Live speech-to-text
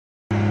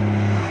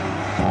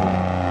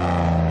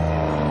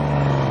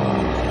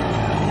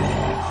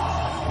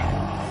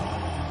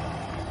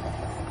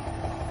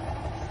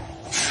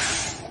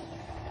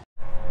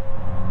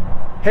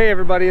Hey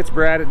everybody, it's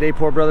Brad at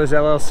Dayport Brothers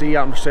LLC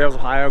out in Versailles,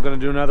 Ohio. Going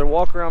to do another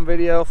walk around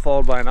video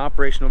followed by an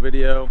operational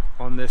video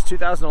on this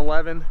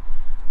 2011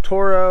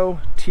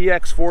 Toro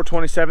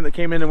TX427 that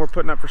came in and we're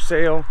putting up for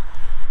sale.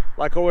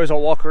 Like always,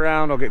 I'll walk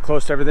around, I'll get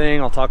close to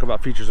everything, I'll talk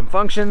about features and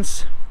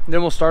functions,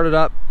 then we'll start it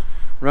up,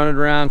 run it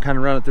around, kind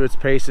of run it through its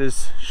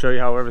paces, show you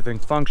how everything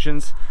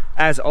functions.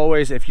 As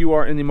always, if you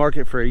are in the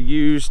market for a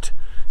used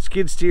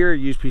skid steer, a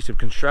used piece of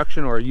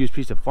construction, or a used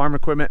piece of farm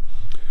equipment,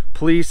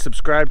 please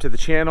subscribe to the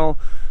channel.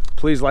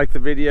 Please like the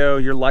video.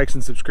 Your likes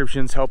and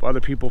subscriptions help other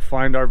people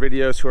find our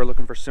videos who are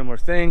looking for similar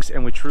things,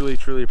 and we truly,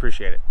 truly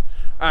appreciate it.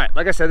 All right,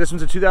 like I said, this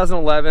one's a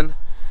 2011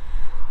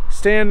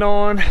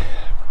 stand-on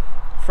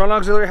front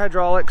auxiliary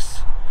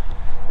hydraulics.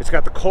 It's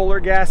got the Kohler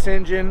Gas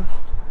Engine,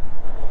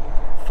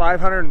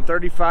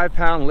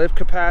 535-pound lift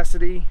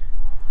capacity,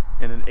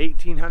 and an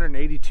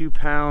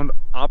 1,882-pound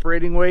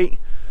operating weight.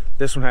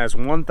 This one has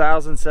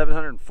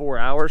 1,704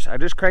 hours. I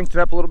just cranked it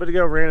up a little bit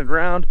ago, ran it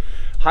around.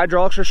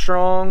 Hydraulics are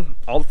strong.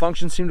 All the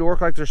functions seem to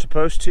work like they're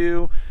supposed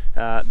to.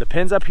 The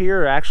pins up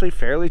here are actually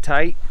fairly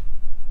tight.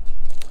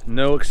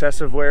 No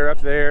excessive wear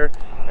up there.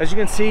 As you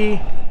can see,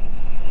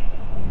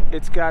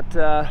 it's got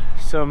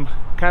some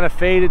kind of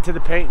faded to the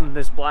paint, and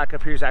this black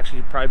up here has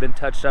actually probably been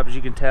touched up, as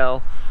you can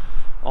tell,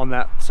 on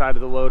that side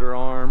of the loader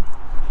arm.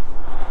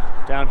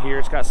 Down here,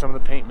 it's got some of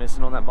the paint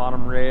missing on that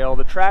bottom rail.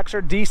 The tracks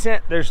are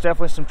decent. There's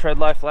definitely some tread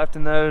life left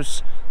in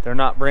those. They're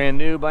not brand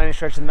new by any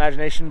stretch of the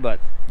imagination, but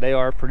they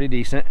are pretty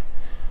decent.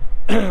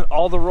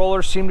 All the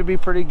rollers seem to be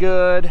pretty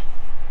good.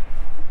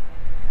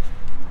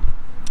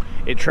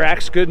 It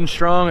tracks good and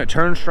strong. It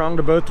turns strong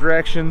to both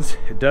directions.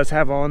 It does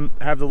have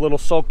the little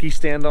sulky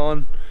stand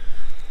on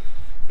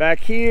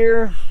back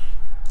here.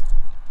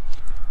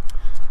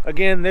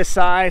 Again, this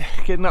side,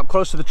 getting up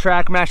close to the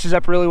track, matches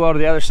up really well to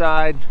the other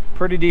side.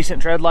 Pretty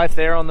decent tread life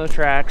there on those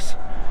tracks.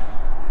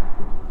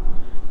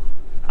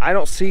 I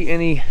don't see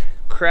any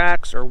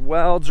cracks or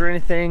welds or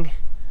anything,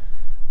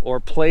 or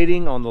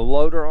plating on the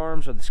loader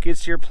arms or the skid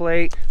steer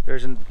plate.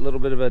 There's a little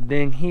bit of a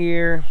ding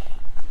here.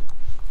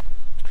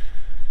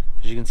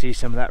 As you can see,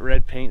 some of that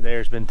red paint there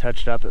has been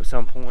touched up at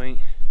some point.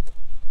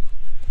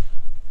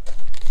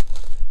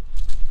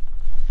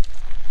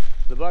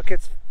 The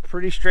bucket's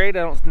pretty straight.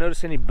 I don't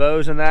notice any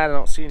bows in that. I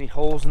don't see any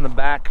holes in the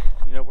back,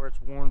 you know, where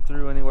it's worn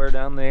through anywhere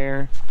down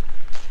there.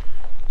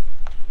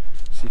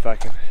 See if I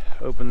can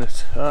open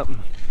this up and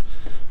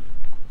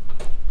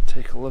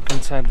take a look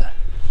inside the,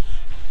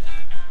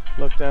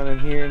 look down in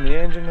here in the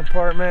engine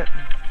compartment.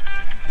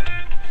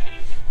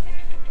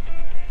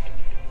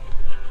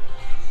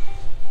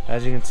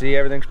 As you can see,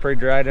 everything's pretty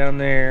dry down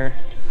there.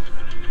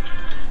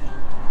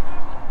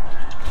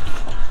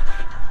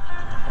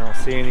 I don't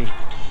see any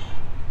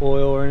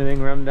oil or anything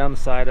running down the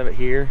side of it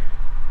here.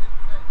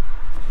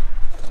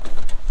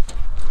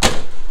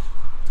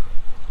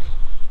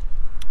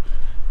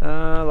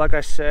 Like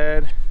I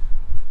said,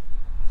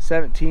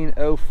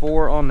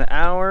 1704 on the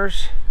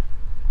hours.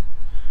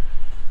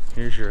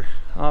 Here's your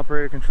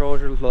operator controls,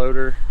 your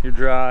loader, your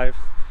drive,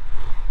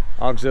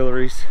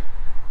 auxiliaries.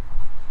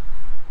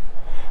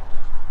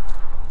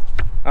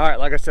 All right,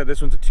 like I said,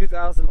 this one's a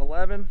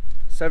 2011,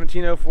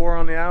 1704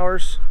 on the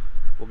hours.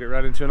 We'll get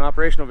right into an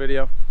operational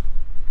video.